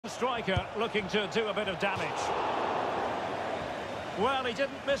Striker looking to do a bit of damage. Well, he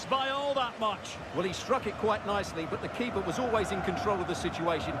didn't miss by all that much. Well, he struck it quite nicely, but the keeper was always in control of the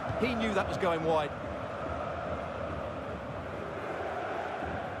situation. He knew that was going wide.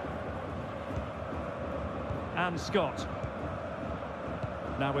 And Scott.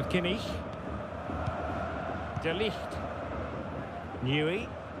 Now with Kimmich. De Ligt. Newey.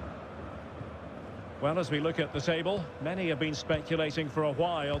 Well, as we look at the table, many have been speculating for a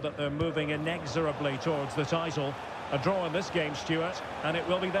while that they're moving inexorably towards the title. A draw in this game, Stuart, and it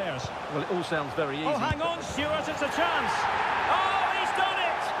will be theirs. Well, it all sounds very easy. Oh, hang on, Stuart, it's a chance. Oh, he's done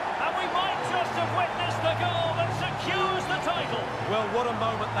it! And we might just have witnessed the goal that secures the title. Well, what a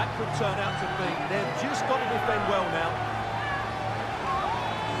moment that could turn out to be. They've just got to defend well now.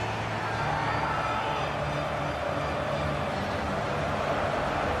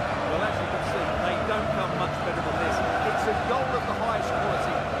 Well, as you can see, they don't come much better than this. It's a goal of the highest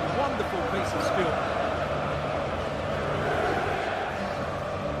quality. Wonderful piece of skill.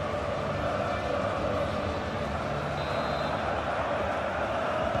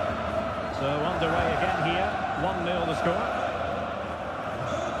 So underway again here, 1-0 the score.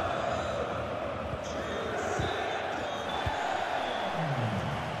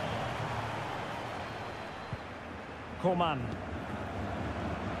 Coman.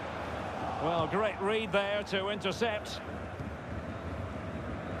 Well, great read there to intercept.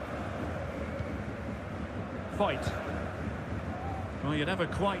 Fight. Well, you never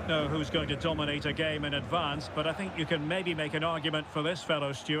quite know who's going to dominate a game in advance, but I think you can maybe make an argument for this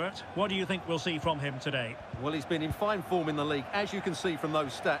fellow, Stuart. What do you think we'll see from him today? Well, he's been in fine form in the league, as you can see from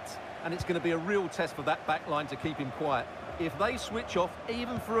those stats, and it's going to be a real test for that back line to keep him quiet. If they switch off,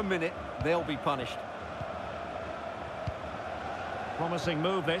 even for a minute, they'll be punished. Promising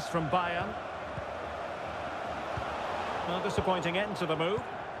move this from Bayern. A disappointing end to the move.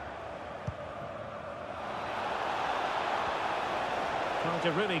 Trying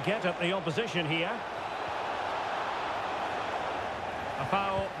to really get at the opposition here. A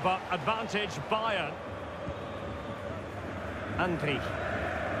foul, but advantage Bayern. Andri.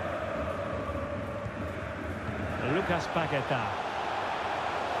 Lucas Paqueta.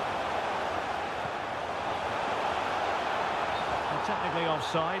 Technically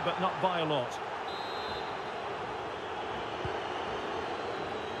offside, but not by a lot.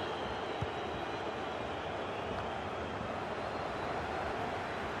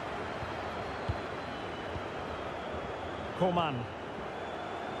 Coman.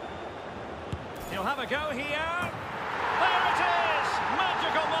 He'll have a go here. There it is!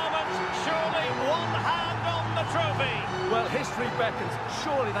 Magical moment. Surely one hand on the trophy. Well, history beckons.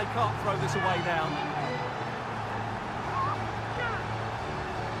 Surely they can't throw this away now.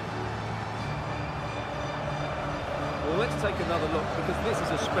 Well, let's take another look, because this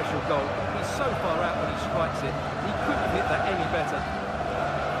is a special goal. He's so far out when he strikes it. He couldn't hit that any better.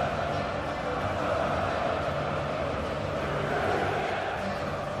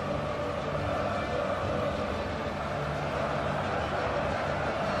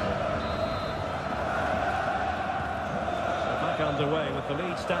 Underway with the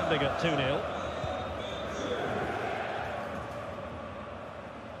lead standing at 2-0.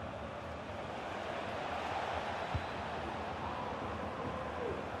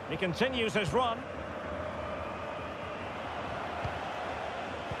 He continues his run.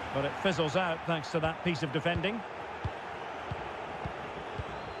 But it fizzles out thanks to that piece of defending.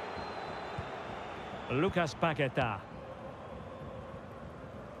 Lucas Paqueta.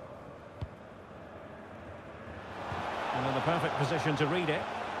 And in the perfect position to read it.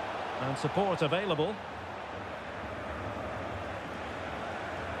 And support available.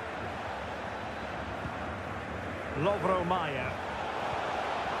 Lovro Mayer.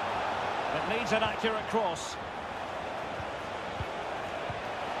 It needs an accurate cross.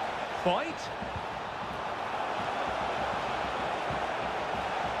 Fight.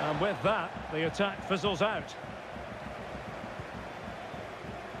 And with that, the attack fizzles out.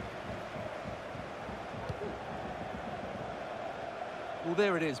 Well,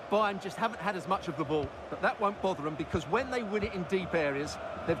 there it is. Bayern just haven't had as much of the ball, but that won't bother them, because when they win it in deep areas,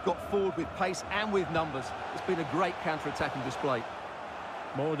 they've got forward with pace and with numbers. It's been a great counter-attacking display.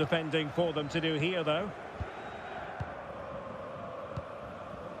 More defending for them to do here, though.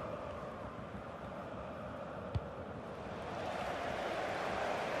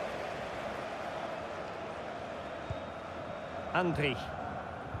 Andri.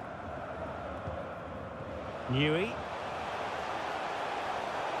 Newey.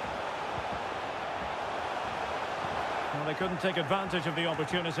 Well, they couldn't take advantage of the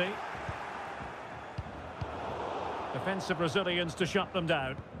opportunity. Defensive Brazilians to shut them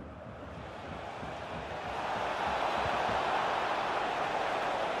down.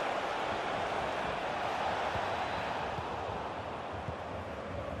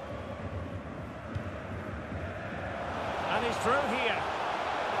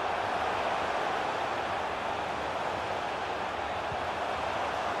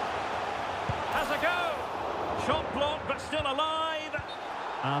 still alive.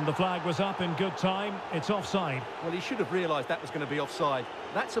 And the flag was up in good time. It's offside. Well, he should have realised that was going to be offside.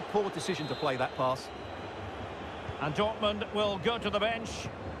 That's a poor decision to play that pass. And Dortmund will go to the bench.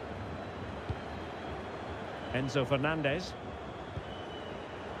 Enzo Fernandez.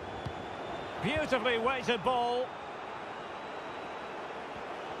 Beautifully weighted ball.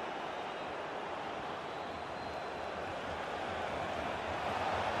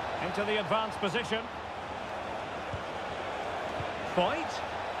 Into the advanced position. Point.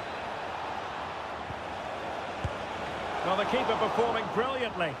 Well, the keeper performing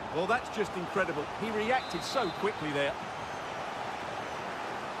brilliantly. Well, that's just incredible. He reacted so quickly there.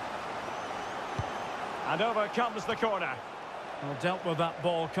 And over comes the corner. Well, dealt with that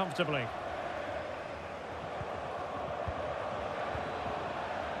ball comfortably.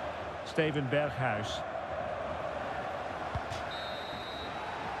 Steven Berghuis.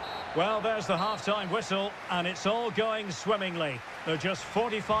 Well, there's the half-time whistle, and it's all going swimmingly. They're just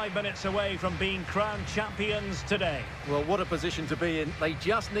 45 minutes away from being crowned champions today. Well, what a position to be in. They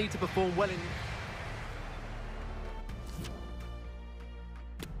just need to perform well in...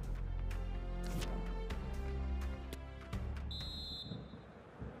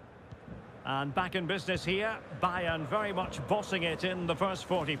 And back in business here, Bayern very much bossing it in the first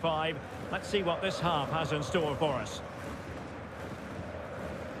 45. Let's see what this half has in store for us.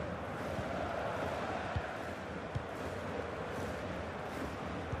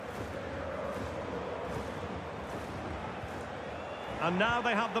 And now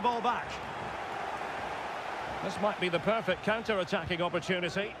they have the ball back. This might be the perfect counter-attacking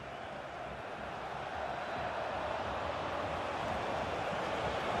opportunity.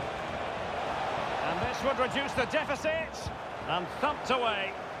 And this would reduce the deficit. And thumped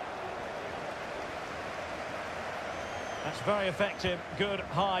away. That's very effective. Good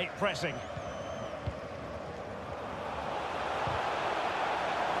high pressing.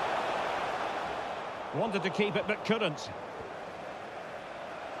 Wanted to keep it but couldn't.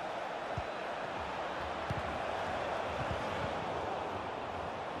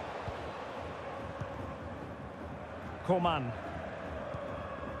 Coman.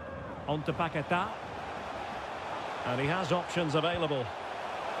 On to Paquetá. And he has options available.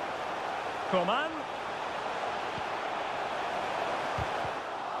 Coman.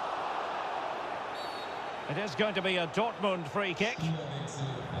 It is going to be a Dortmund free kick.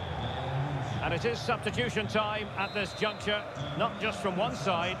 And it is substitution time at this juncture. Not just from one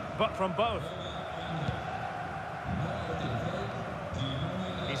side, but from both.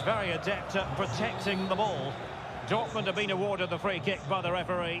 He's very adept at protecting the ball. Dortmund have been awarded the free kick by the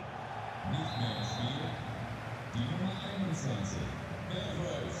referee.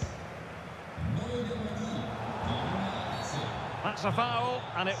 That's a foul,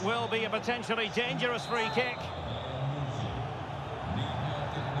 and it will be a potentially dangerous free kick.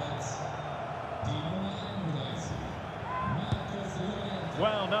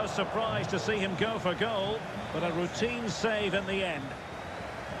 Well, no surprise to see him go for goal, but a routine save in the end.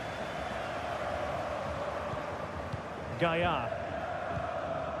 Gaia.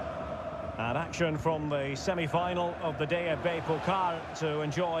 And action from the semi-final of the DFB Pokal to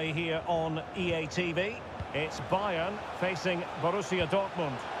enjoy here on EA TV. It's Bayern facing Borussia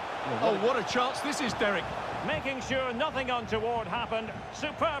Dortmund. Oh, what a chance this is, Derek. Making sure nothing untoward happened.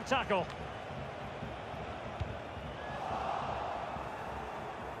 Superb tackle.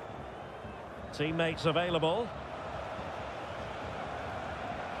 Teammates available.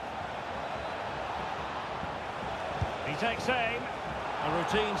 He takes aim. A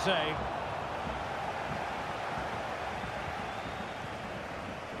routine save.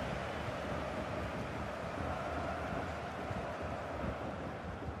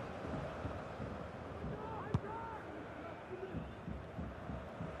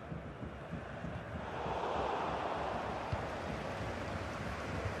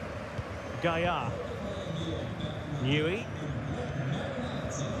 Gaia. Newey.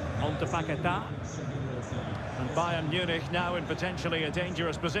 On to Paquetá. And Bayern Munich now in potentially a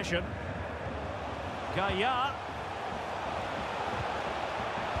dangerous position. Gaia.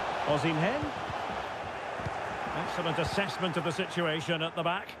 Osimhen. Excellent assessment of the situation at the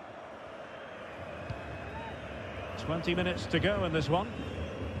back. 20 minutes to go in this one.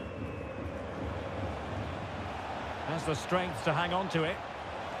 Has the strength to hang on to it.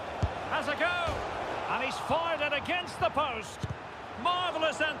 Has a go! And he's fired it against the post.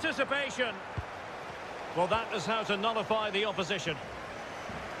 Marvellous anticipation. Well, that is how to nullify the opposition.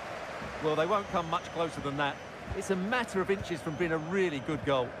 Well, they won't come much closer than that. It's a matter of inches from being a really good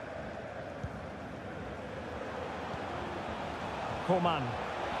goal. Coman.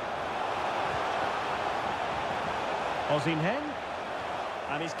 Osimhen.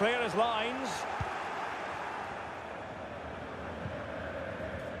 And he's clear as lines.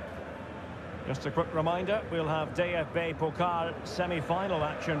 Just a quick reminder, we'll have DFB Pokal semi-final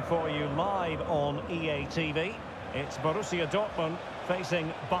action for you live on EA TV. It's Borussia Dortmund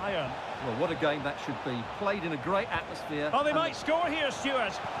facing Bayern. Well, what a game that should be. Played in a great atmosphere. Oh, they might score here,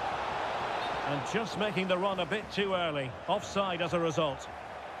 Stuart. And just making the run a bit too early. Offside as a result.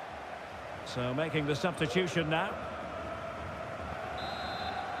 So making the substitution now.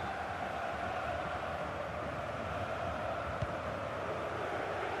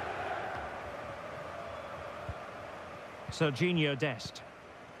 Serginho Dest.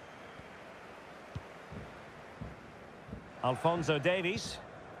 Alphonso Davies.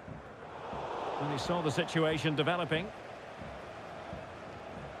 And he saw the situation developing.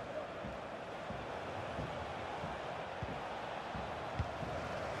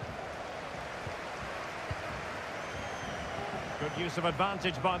 Good use of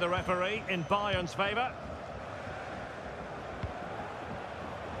advantage by the referee in Bayern's favour.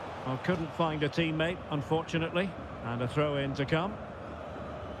 Well, couldn't find a teammate, unfortunately. And a throw-in to come.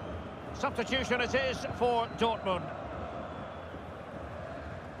 Substitution it is for Dortmund.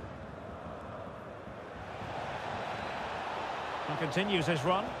 He continues his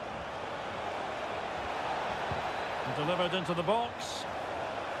run. And delivered into the box.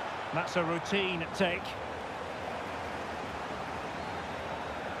 That's a routine take.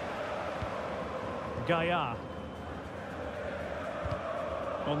 Gaia.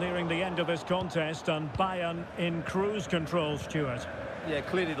 Well, nearing the end of this contest, and Bayern in cruise control, Stuart. Yeah,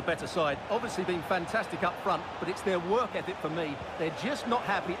 clearly the better side. Obviously been fantastic up front, but it's their work ethic for me. They're just not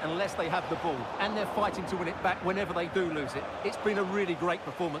happy unless they have the ball, and they're fighting to win it back whenever they do lose it. It's been a really great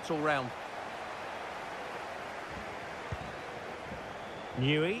performance all round.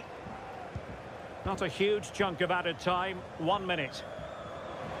 Newey. Not a huge chunk of added time. 1 minute.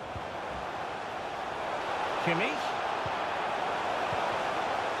 Kimmich.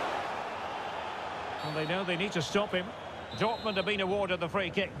 And they know they need to stop him. Dortmund have been awarded the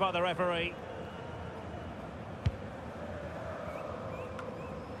free kick by the referee.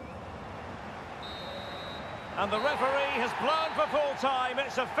 And the referee has blown for full time.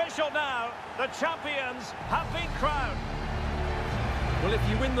 It's official now. The champions have been crowned. Well, if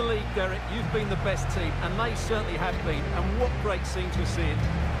you win the league, Derek, you've been the best team, and they certainly have been. And what great scene to see it.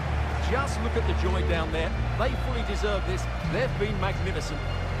 Just look at the joy down there. They fully deserve this. They've been magnificent.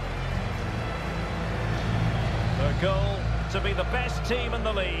 Their goal to be the best team in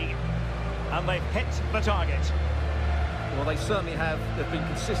the league, and they've hit the target. Well, they certainly have. They've been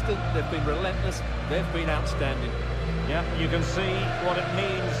consistent, they've been relentless, they've been outstanding. Yeah, you can see what it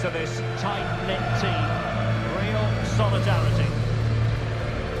means to this tight-knit team. Real solidarity.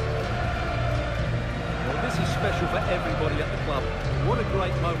 Well, this is special for everybody at the club. What a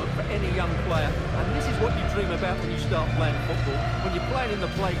great moment for any young player. And this is what you dream about when you start playing football. When you're playing in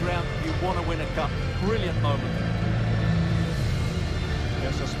the playground, you want to win a cup. Brilliant moment.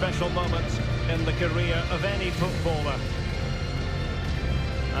 It's a special moment in the career of any footballer.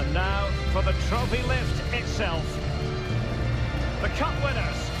 And now for the trophy lift itself. The cup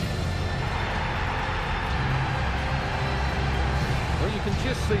winners. Well, you can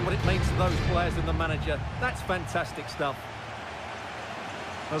just see what it means to those players and the manager. That's fantastic stuff.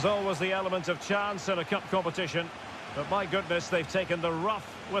 There's always the element of chance in a cup competition. But my goodness, they've taken the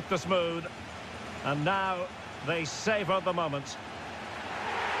rough with the smooth. And now they savour the moment.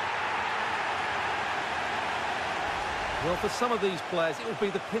 Well, for some of these players, it will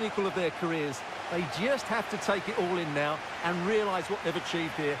be the pinnacle of their careers. They just have to take it all in now and realise what they've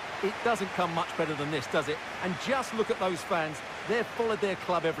achieved here. It doesn't come much better than this, does it? And just look at those fans. They've followed their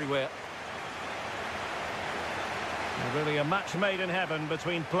club everywhere. Really a match made in heaven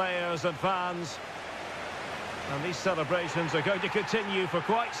between players and fans. And these celebrations are going to continue for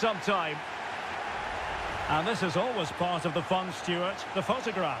quite some time. And this is always part of the fun, Stuart, the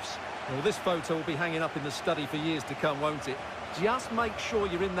photographs. Well, this photo will be hanging up in the study for years to come, won't it? Just make sure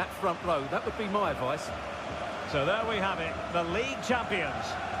you're in that front row. That would be my advice. So there we have it, the league champions.